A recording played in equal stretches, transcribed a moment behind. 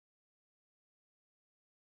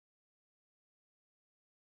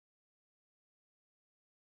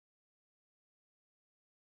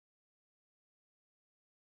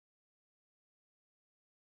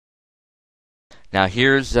Now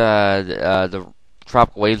here's the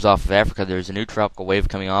tropical waves off of Africa. There's a new tropical wave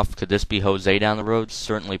coming off. Could this be Jose down the road?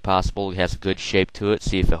 Certainly possible. It has a good shape to it.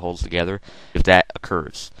 See if it holds together if that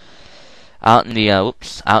occurs. Out in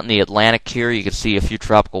the Atlantic here, you can see a few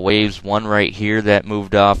tropical waves. One right here that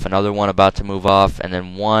moved off, another one about to move off, and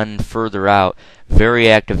then one further out. Very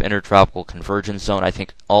active intertropical convergence zone. I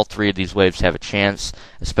think all three of these waves have a chance,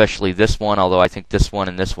 especially this one, although I think this one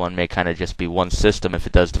and this one may kind of just be one system. If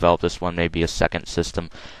it does develop, this one may be a second system.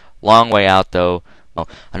 Long way out, though. Well,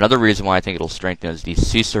 another reason why I think it'll strengthen is these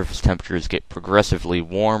sea surface temperatures get progressively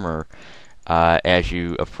warmer as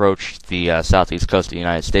you approach the southeast coast of the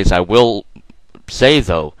United States. I will say,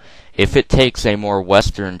 though, if it takes a more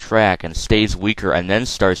western track and stays weaker and then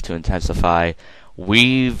starts to intensify,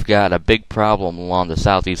 we've got a big problem along the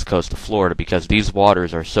southeast coast of Florida because these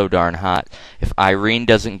waters are so darn hot. If Irene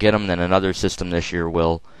doesn't get them, then another system this year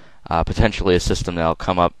will. Potentially a system that'll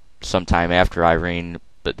come up sometime after Irene,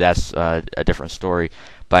 but that's a different story.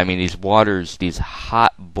 But I mean, these waters, these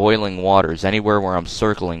hot, boiling waters, anywhere where I'm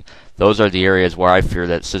circling, those are the areas where I fear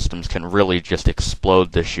that systems can really just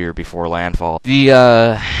explode this year before landfall.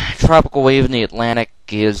 The tropical wave in the Atlantic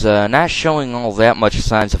is not showing all that much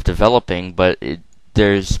signs of developing, but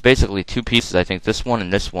there's basically two pieces, I think, this one,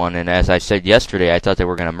 and as I said yesterday, I thought they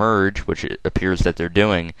were going to merge, which it appears that they're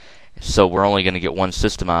doing, so we're only going to get one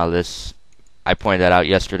system out of this. I pointed that out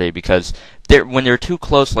yesterday because when they're too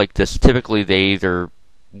close like this, typically they either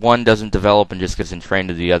one doesn't develop and just gets entrained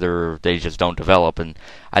to the other, or they just don't develop, and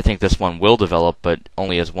I think this one will develop, but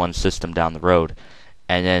only as one system down the road.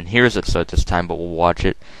 And then here's it, so at this time, but we'll watch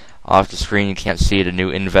it. Off the screen, you can't see it, a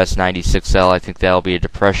new Invest 96L. I think that'll be a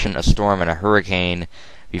depression, a storm, and a hurricane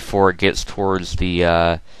before it gets towards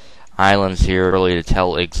the islands here. Early to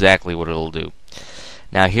tell exactly what it'll do.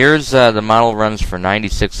 Now here's the model runs for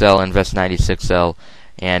 96L, Invest 96L,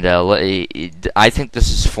 and I think this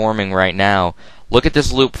is forming right now. Look at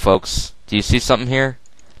this loop, folks. Do you see something here?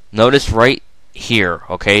 Notice right here,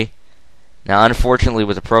 okay? Now, unfortunately,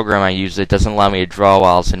 with the program I use, it doesn't allow me to draw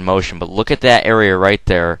while it's in motion, but look at that area right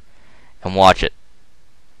there and watch it.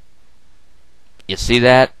 You see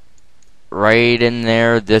that? Right in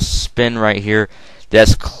there, this spin right here,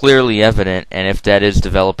 that's clearly evident, and if that is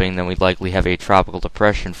developing, then we'd likely have a tropical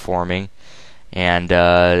depression forming, and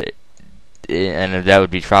that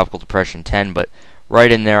would be Tropical Depression 10, but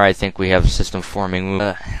right in there, I think we have a system forming.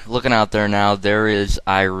 Looking out there now, there is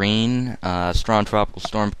Irene. Strong tropical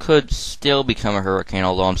storm could still become a hurricane,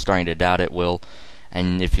 although I'm starting to doubt it will.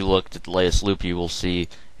 And if you looked at the latest loop, you will see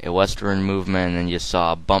a western movement, and you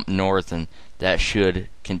saw a bump north, and that should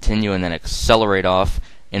continue and then accelerate off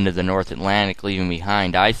into the North Atlantic, leaving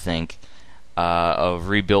behind, I think, a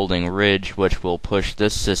rebuilding ridge, which will push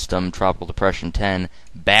this system, Tropical Depression 10,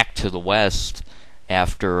 back to the west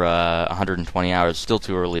after 120 hours. Still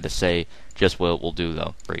too early to say just what it will do,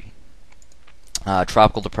 though.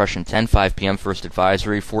 Tropical Depression 10, 5 p.m. first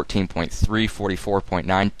advisory, 14.3,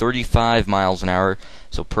 44.9, 35 miles an hour,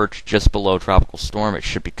 so perched just below Tropical Storm. It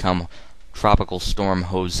should become Tropical Storm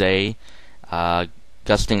Jose,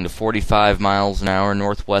 gusting to 45 miles an hour,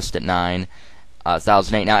 northwest at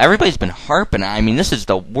 9,008. Now, everybody's been harping. I mean, this is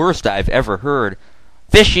the worst I've ever heard.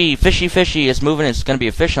 Fishy, fishy, fishy, it's moving, it's going to be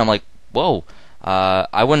a fish. And I'm like, whoa.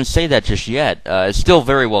 I wouldn't say that just yet. It still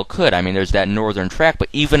very well could. I mean, there's that northern track, but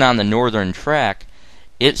even on the northern track,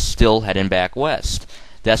 it's still heading back west.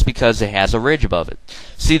 That's because it has a ridge above it.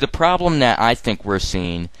 See, the problem that I think we're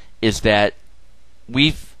seeing is that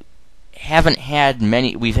we've had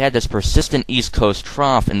this persistent East Coast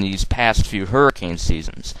trough in these past few hurricane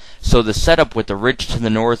seasons. So the setup with the ridge to the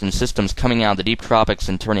north and systems coming out of the deep tropics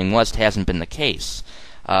and turning west hasn't been the case.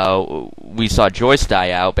 We saw Joyce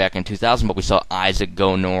die out back in 2000, but we saw Isaac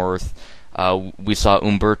go north. We saw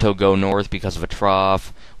Umberto go north because of a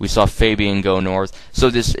trough. We saw Fabian go north. So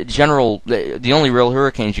this general, the only real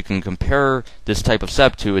hurricanes you can compare this type of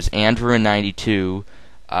setup to is Andrew in 92,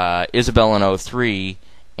 Isabel in 03,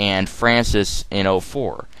 and Francis in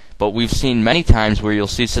 04. But we've seen many times where you'll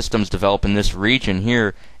see systems develop in this region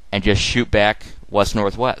here and just shoot back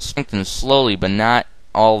west-northwest. Strengthen slowly, but not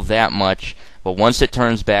all that much. But once it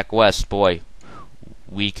turns back west, boy,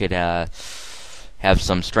 we could have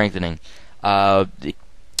some strengthening. Not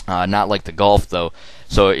like the Gulf, though.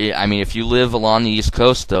 So, I mean, if you live along the East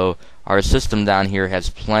Coast, though, our system down here has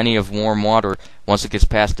plenty of warm water. Once it gets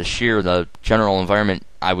past the shear, the general environment,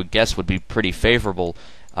 I would guess, would be pretty favorable,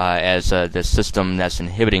 as the system that's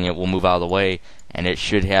inhibiting it will move out of the way, and it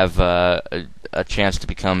should have a chance to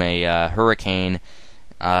become a hurricane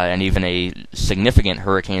and even a significant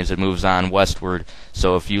hurricane as it moves on westward.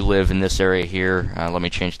 So if you live in this area here, let me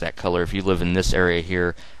change that color. If you live in this area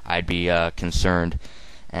here, I'd be concerned.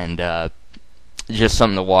 And just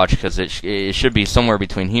something to watch, because it should be somewhere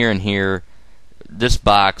between here and here, this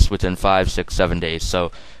box, within 5, 6, 7 days.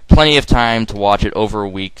 So plenty of time to watch it over a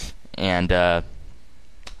week. And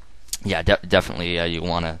yeah, definitely you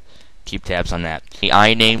want to keep tabs on that. The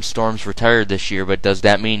I named storms retired this year, but does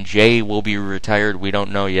that mean J will be retired? We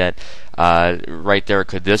don't know yet. Right there,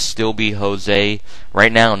 could this still be Jose?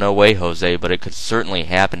 Right now, no way Jose, but it could certainly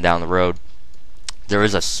happen down the road. There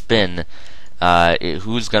is a spin.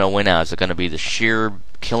 Who's going to win out? Is it going to be the shear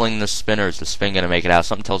killing the spin, or is the spin going to make it out?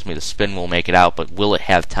 Something tells me the spin will make it out, but will it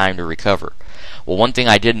have time to recover? Well, one thing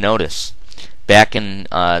I did notice, back in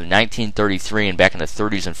 1933 and back in the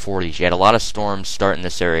 30s and 40s, you had a lot of storms start in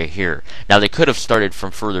this area here. Now, they could have started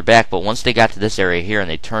from further back, but once they got to this area here and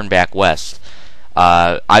they turned back west,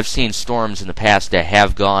 I've seen storms in the past that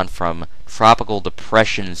have gone from tropical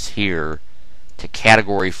depressions here to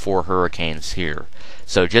Category 4 hurricanes here.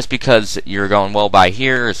 So just because you're going well by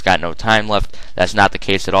here, it's got no time left, that's not the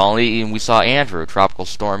case at all. And we saw Andrew, tropical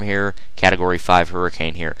storm here, Category 5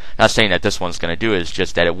 hurricane here. Not saying that this one's going to do it, it's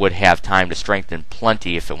just that it would have time to strengthen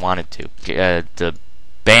plenty if it wanted to. The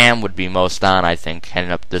BAM would be most on, I think,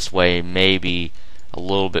 heading up this way, maybe a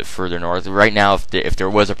little bit further north. Right now, if there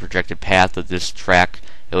was a projected path of this track,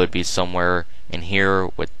 it would be somewhere in here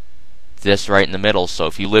with this right in the middle. So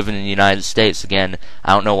if you live in the United States, again,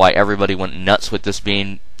 I don't know why everybody went nuts with this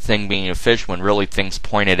thing being a fish when really things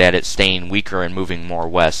pointed at it staying weaker and moving more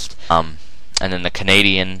west. And then the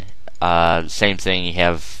Canadian, same thing. You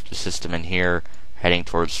have the system in here heading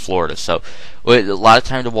towards Florida. So a lot of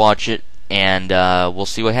time to watch it, and we'll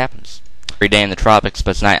see what happens. Every day in the tropics,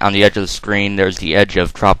 but tonight on the edge of the screen, there's the edge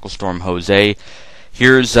of Tropical Storm Jose.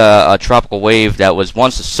 Here's a tropical wave that was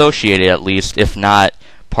once associated, at least, if not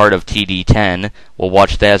part of TD10. We'll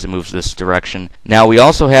watch that as it moves this direction. Now we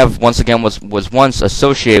also have, once again, was once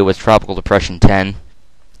associated with Tropical Depression 10.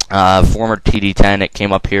 Former TD10, it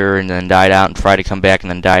came up here and then died out and tried to come back and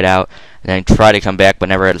then died out. And then tried to come back but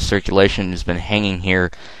never had a circulation. It's been hanging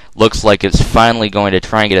here. Looks like it's finally going to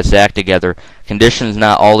try and get its act together. Conditions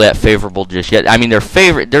not all that favorable just yet. I mean,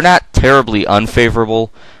 they're not terribly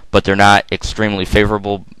unfavorable, but they're not extremely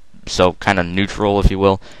favorable. So kind of neutral, if you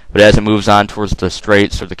will. But as it moves on towards the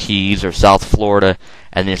Straits or the Keys or South Florida,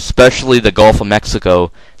 and especially the Gulf of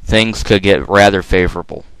Mexico, things could get rather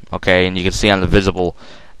favorable. Okay, and you can see on the visible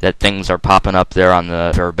that things are popping up there on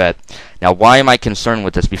the fair bet. Now, why am I concerned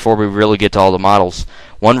with this? Before we really get to all the models,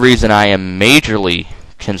 one reason I am majorly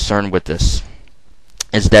concerned with this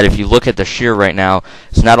is that if you look at the shear right now,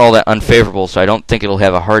 it's not all that unfavorable, so I don't think it'll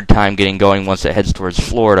have a hard time getting going once it heads towards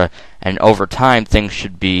Florida. And over time, things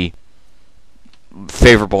should be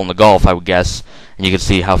favorable in the Gulf, I would guess. And you can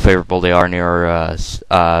see how favorable they are near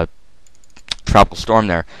tropical storm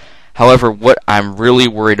there. However, what I'm really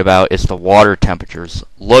worried about is the water temperatures.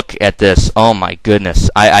 Look at this. Oh my goodness.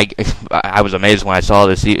 I was amazed when I saw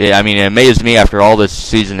this. I mean, it amazed me after all this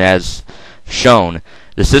season has shown.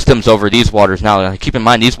 The system's over these waters now. Keep in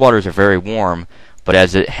mind, these waters are very warm, but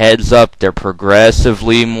as it heads up, they're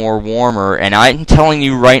progressively more warmer. And I'm telling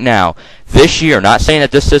you right now, this year, not saying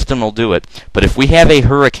that this system will do it, but if we have a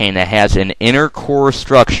hurricane that has an inner core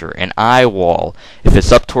structure, an eye wall, if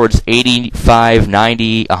it's up towards 85,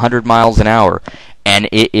 90, 100 miles an hour, and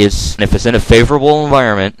if it's in a favorable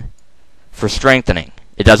environment for strengthening,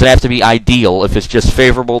 it doesn't have to be ideal. If it's just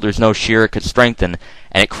favorable, there's no shear, it could strengthen,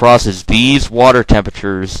 and it crosses these water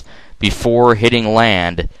temperatures before hitting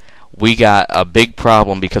land, we got a big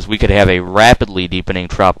problem, because we could have a rapidly deepening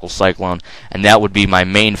tropical cyclone, and that would be my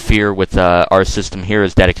main fear with our system here,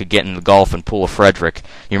 is that it could get in the Gulf and pull a Frederick.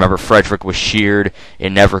 You remember Frederick was sheared,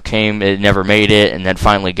 it never made it, and then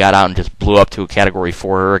finally got out and just blew up to a Category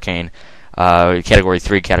 4 hurricane, Category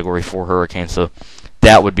 3, Category 4 hurricane, so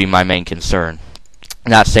that would be my main concern.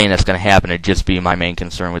 Not saying that's going to happen, it'd just be my main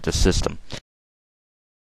concern with the system.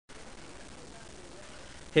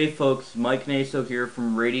 Hey folks, Mike Naso here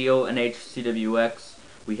from Radio NHCWX.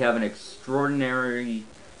 We have an extraordinary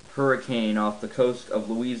hurricane off the coast of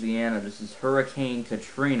Louisiana. This is Hurricane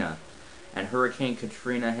Katrina. And Hurricane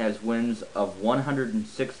Katrina has winds of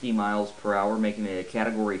 160 miles per hour, making it a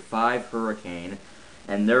Category 5 hurricane.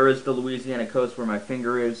 And there is the Louisiana coast where my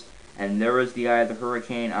finger is, and there is the eye of the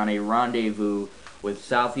hurricane on a rendezvous with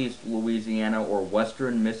southeast Louisiana or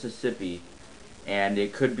western Mississippi. And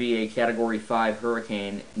it could be a Category 5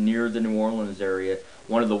 hurricane near the New Orleans area,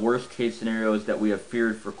 one of the worst case scenarios that we have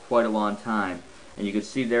feared for quite a long time. And you can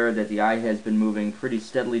see there that the eye has been moving pretty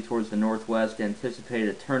steadily towards the northwest, anticipated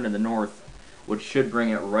a turn to the north which should bring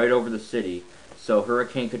it right over the city. So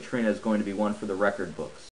Hurricane Katrina is going to be one for the record books.